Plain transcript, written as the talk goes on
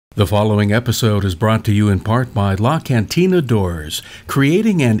The following episode is brought to you in part by La Cantina Doors,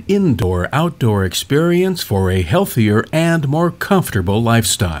 creating an indoor-outdoor experience for a healthier and more comfortable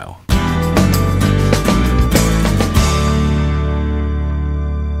lifestyle.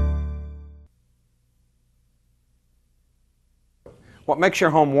 What makes your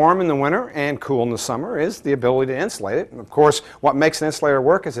home warm in the winter and cool in the summer is the ability to insulate it. And of course, what makes an insulator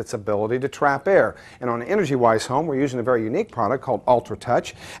work is its ability to trap air. And on an energy-wise home, we're using a very unique product called Ultra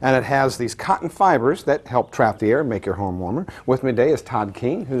Touch, and it has these cotton fibers that help trap the air and make your home warmer. With me today is Todd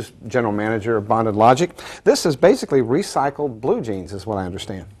Keene, who's General Manager of Bonded Logic. This is basically recycled blue jeans, is what I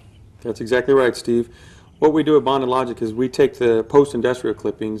understand. That's exactly right, Steve. What we do at Bonded Logic is we take the post-industrial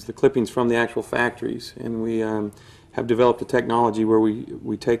clippings, the clippings from the actual factories, and we have developed a technology where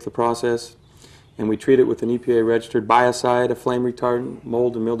we take the process and we treat it with an EPA-registered biocide, a flame retardant,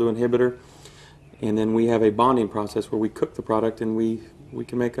 mold and mildew inhibitor, and then we have a bonding process where we cook the product and we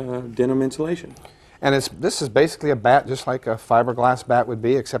can make a denim insulation. And this is basically a bat just like a fiberglass bat would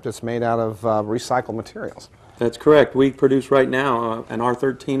be, except it's made out of recycled materials. That's correct. We produce right now an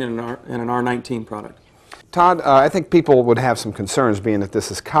R13 and an R19 product. Todd, I think people would have some concerns, being that this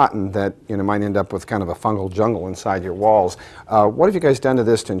is cotton, that might end up with kind of a fungal jungle inside your walls. What have you guys done to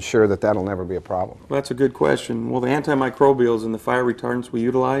this to ensure that that'll never be a problem? Well, that's a good question. Well, the antimicrobials and the fire retardants we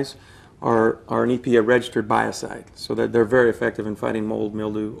utilize are an EPA-registered biocide, so that they're very effective in fighting mold,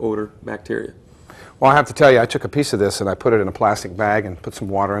 mildew, odor, bacteria. Well, I have to tell you, I took a piece of this and I put it in a plastic bag and put some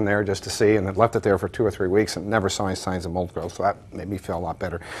water in there just to see, and I left it there for 2 or 3 weeks and never saw any signs of mold growth, so that made me feel a lot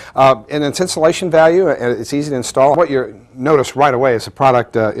better. And its insulation value, it's easy to install. What you notice right away is the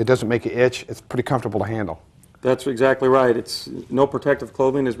product, it doesn't make you itch. It's pretty comfortable to handle. That's exactly right. It's no protective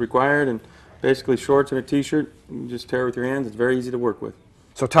clothing is required, and basically shorts and a t-shirt, you just tear it with your hands. It's very easy to work with.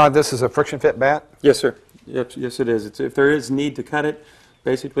 So Todd, this is a friction fit bat? Yes, sir. Yes, it is. If there is need to cut it,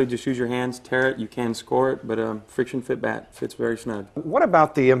 basically just use your hands, tear it. You can score it, but friction fit bat fits very snug. What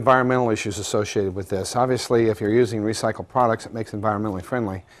about the environmental issues associated with this? Obviously, if you're using recycled products, it makes it environmentally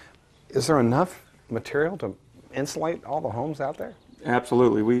friendly. Is there enough material to insulate all the homes out there?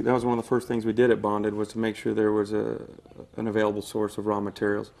 Absolutely. That was one of the first things we did at Bonded, was to make sure there was an available source of raw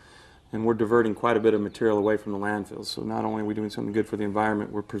materials. And we're diverting quite a bit of material away from the landfills. So not only are we doing something good for the environment,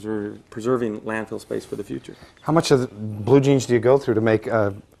 we're preserving landfill space for the future. How much of the blue jeans do you go through to make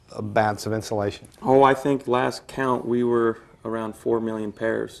bats of insulation? Oh, I think last count we were around 4 million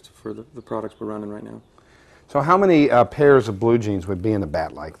pairs for the products we're running right now. So how many pairs of blue jeans would be in a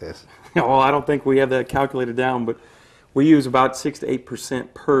bat like this? Well, I don't think we have that calculated down, but we use about 6 to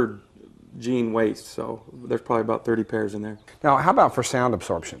 8% per jean waste, so there's probably about 30 pairs in there. Now, how about for sound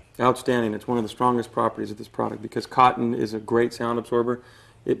absorption? Outstanding. It's one of the strongest properties of this product because cotton is a great sound absorber.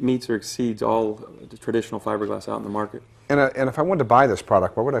 It meets or exceeds all the traditional fiberglass out in the market. And if I wanted to buy this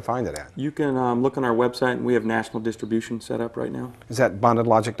product, where would I find it at? You can look on our website, and we have national distribution set up right now. Is that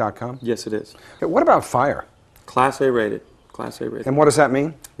bondedlogic.com? Yes, it is. Okay, what about fire? Class A rated. Class A rated. And what does that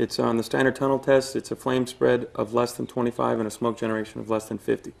mean? It's on the standard tunnel test. It's a flame spread of less than 25 and a smoke generation of less than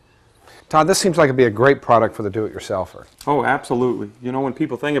 50. Todd, this seems like it'd be a great product for the do-it-yourselfer. Oh, absolutely. You know, when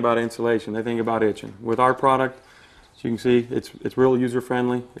people think about insulation, they think about itching. With our product, as you can see, it's real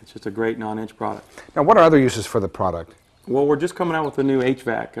user-friendly. It's just a great non-itch product. Now, what are other uses for the product? Well, we're just coming out with a new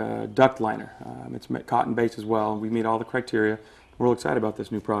HVAC duct liner. It's cotton-based as well. We meet all the criteria. We're real excited about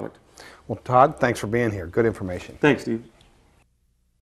this new product. Well, Todd, thanks for being here. Good information. Thanks, Steve.